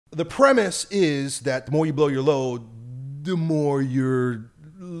The premise is that the more you blow your load, the more you're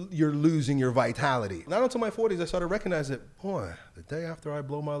losing your vitality. Not until my 40s I started recognizing that, boy, the day after I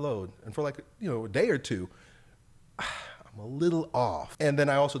blow my load, and for like, a day or two, I'm a little off. And then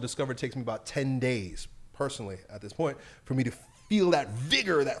I also discovered it takes me about 10 days, personally, at this point, for me to feel that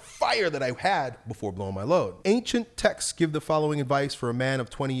vigor, that fire that I had before blowing my load. Ancient texts give the following advice for a man of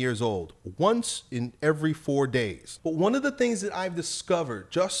 20 years old: once in every 4 days. But one of the things that I've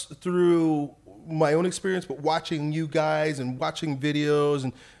discovered just through my own experience, but watching you guys and watching videos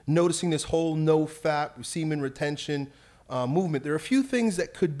and noticing this whole NOFAP, semen retention movement, there are a few things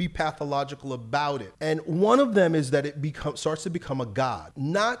that could be pathological about it. And one of them is that it starts to become a god.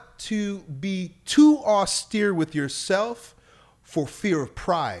 Not to be too austere with yourself for fear of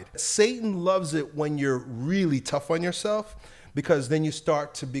pride. Satan loves it when you're really tough on yourself, because then you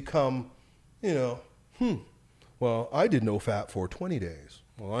start to become, well, I did NOFAP for 20 days.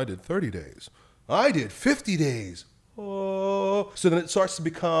 Well, I did 30 days. I did 50 days. Oh. So then it starts to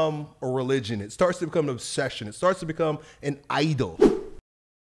become a religion. It starts to become an obsession. It starts to become an idol.